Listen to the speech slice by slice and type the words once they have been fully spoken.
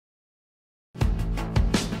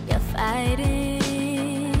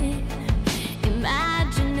writing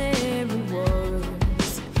imaginary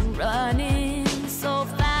words, running so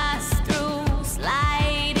fast through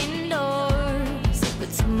sliding doors.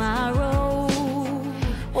 But tomorrow.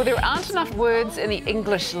 Well, there aren't enough words in the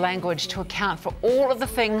English language to account for all of the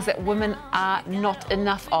things that women are not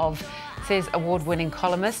enough of, says award-winning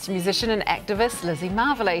columnist, musician and activist Lizzie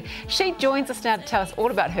Marvelly. She joins us now to tell us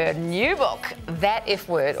all about her new book, That F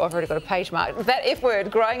Word. Oh, I've already got a page mark. That F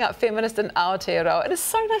Word, Growing Up Feminist in Aotearoa. It is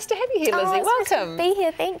so nice to have you here, Lizzie. Welcome. It's nice to be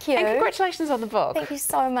here, thank you. And congratulations on the book. Thank you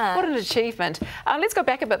so much. What an achievement. Let's go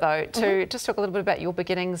back a bit, though, to just talk a little bit about your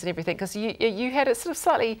beginnings and everything, because you had a sort of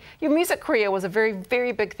slightly... Your music career was a very,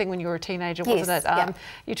 very big thing when you were a teenager, wasn't it? Yeah.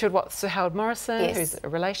 You toured, what, Sir Howard Morrison, who's a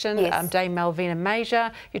relation, Dame Malvina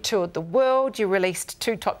Major. You toured the world. You released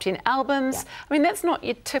 2 top 10 albums. Yeah. I mean, that's not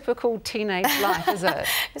your typical teenage life, is it?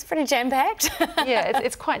 It's pretty jam-packed. Yeah,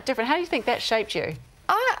 it's quite different. How do you think that shaped you?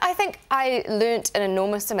 I think I learnt an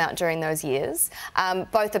enormous amount during those years,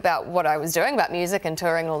 both about what I was doing, about music and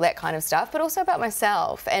touring and all that kind of stuff, but also about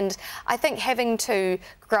myself. And I think having to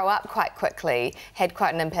grow up quite quickly had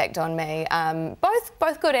quite an impact on me,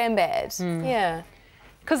 both good and bad. Yeah.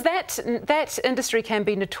 Because that industry can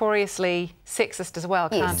be notoriously sexist as well,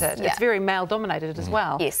 can't it? Yeah. It's very male-dominated as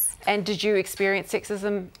well. Yes. And did you experience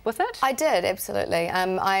sexism with it? I did, absolutely.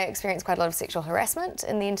 I experienced quite a lot of sexual harassment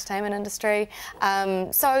in the entertainment industry.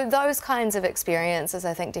 So those kinds of experiences,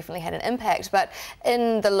 I think, definitely had an impact. But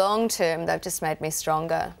in the long term, they've just made me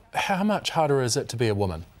stronger. How much harder is it to be a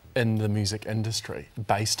woman in the music industry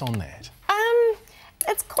based on that?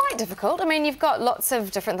 It's quite difficult. I mean, you've got lots of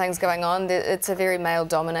different things going on. It's a very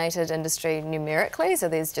male-dominated industry numerically, so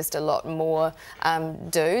there's just a lot more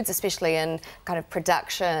dudes, especially in kind of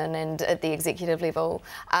production and at the executive level.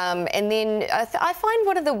 And then I find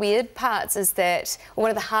one of the weird parts is that, or one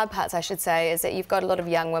of the hard parts, I should say, is that you've got a lot of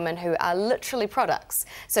young women who are literally products.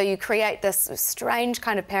 So you create this strange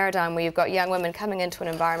kind of paradigm where you've got young women coming into an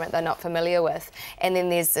environment they're not familiar with, and then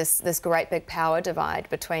there's this great big power divide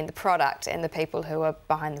between the product and the people who are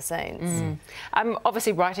behind the scenes.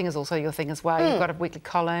 Obviously writing is also your thing as well. You've got a weekly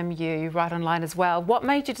column, you write online as well. What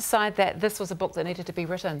made you decide that this was a book that needed to be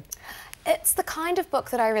written? It's the kind of book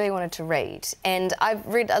that I really wanted to read, and I've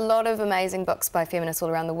read a lot of amazing books by feminists all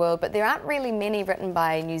around the world, but there aren't really many written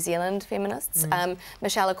by New Zealand feminists.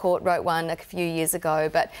 Michelle Accord wrote one a few years ago,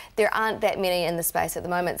 but there aren't that many in the space at the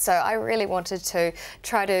moment, so I really wanted to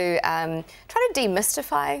try to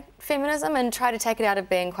demystify feminism and try to take it out of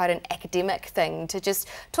being quite an academic thing to just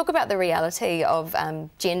talk about the reality of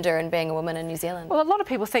gender and being a woman in New Zealand. Well, a lot of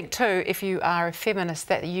people think too, if you are a feminist,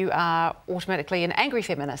 that you are automatically an angry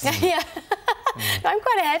feminist. Yeah. No, I'm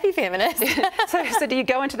quite a happy feminist. So do you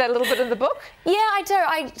go into that a little bit in the book? Yeah, I do.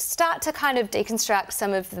 I start to kind of deconstruct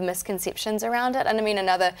some of the misconceptions around it. And I mean,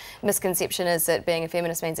 another misconception is that being a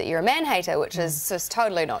feminist means that you're a man-hater, which is just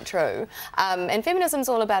totally not true. And feminism's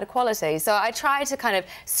all about equality. So I try to kind of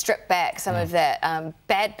strip back some of that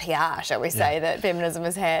bad PR, shall we say, that feminism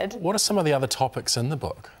has had. What are some of the other topics in the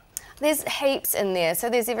book? There's heaps in there. So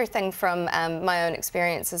there's everything from my own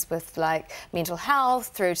experiences with like mental health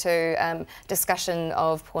through to discussion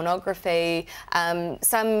of pornography,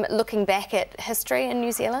 some looking back at history in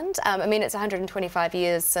New Zealand. I mean, it's 125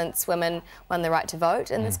 years since women won the right to vote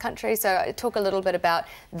in this country, so I talk a little bit about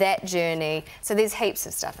that journey. So there's heaps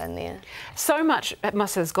of stuff in there. So much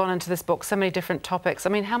must have gone into this book, so many different topics. I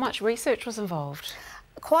mean, how much research was involved?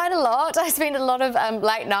 Quite a lot. I spent a lot of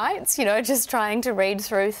late nights, you know, just trying to read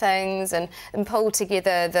through things and pull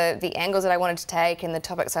together the angles that I wanted to take and the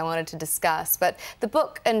topics I wanted to discuss. But the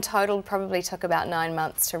book in total probably took about 9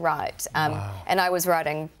 months to write, and I was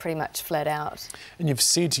writing pretty much flat out. And you've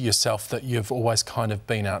said to yourself that you've always kind of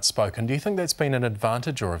been outspoken. Do you think that's been an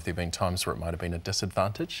advantage, or have there been times where it might have been a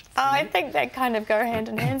disadvantage? I think they kind of go hand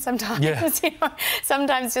in hand sometimes. You know,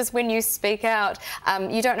 sometimes just when you speak out,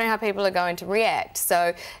 you don't know how people are going to react.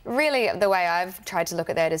 So really the way I've tried to look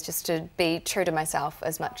at that is just to be true to myself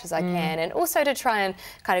as much as I can, and also to try and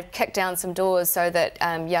kind of kick down some doors so that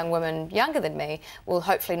young women younger than me will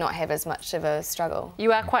hopefully not have as much of a struggle.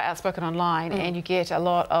 You are quite outspoken online and you get a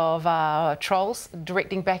lot of trolls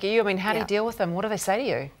directing back at you. I mean, how do you deal with them? What do they say to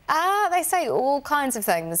you? They say all kinds of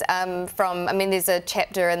things. I mean, there's a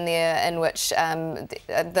chapter in there in which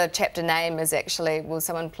the chapter name is actually, will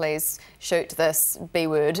someone please shoot this B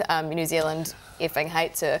word, New Zealand effing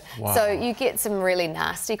hates her. Wow. So you get some really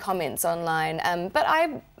nasty comments online. But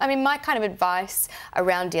I mean, my kind of advice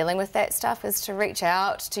around dealing with that stuff is to reach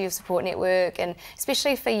out to your support network, and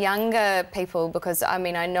especially for younger people, because I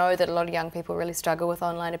mean, I know that a lot of young people really struggle with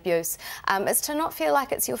online abuse, is to not feel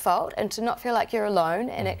like it's your fault and to not feel like you're alone,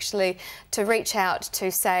 and actually to reach out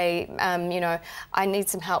to say, you know, I need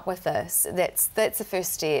some help with this. That's the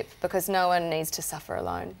first step, because no one needs to suffer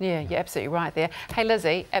alone. Yeah, you're absolutely right there. Hey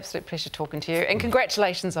Lizzie, absolute pleasure talking to you, and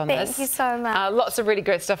congratulations on this. Thank you so much. Lots of really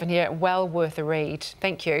great stuff in here, well worth a read.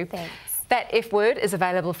 Thank you. Thanks. That F Word is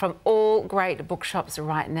available from all great bookshops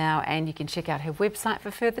right now, and you can check out her website for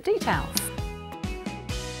further details.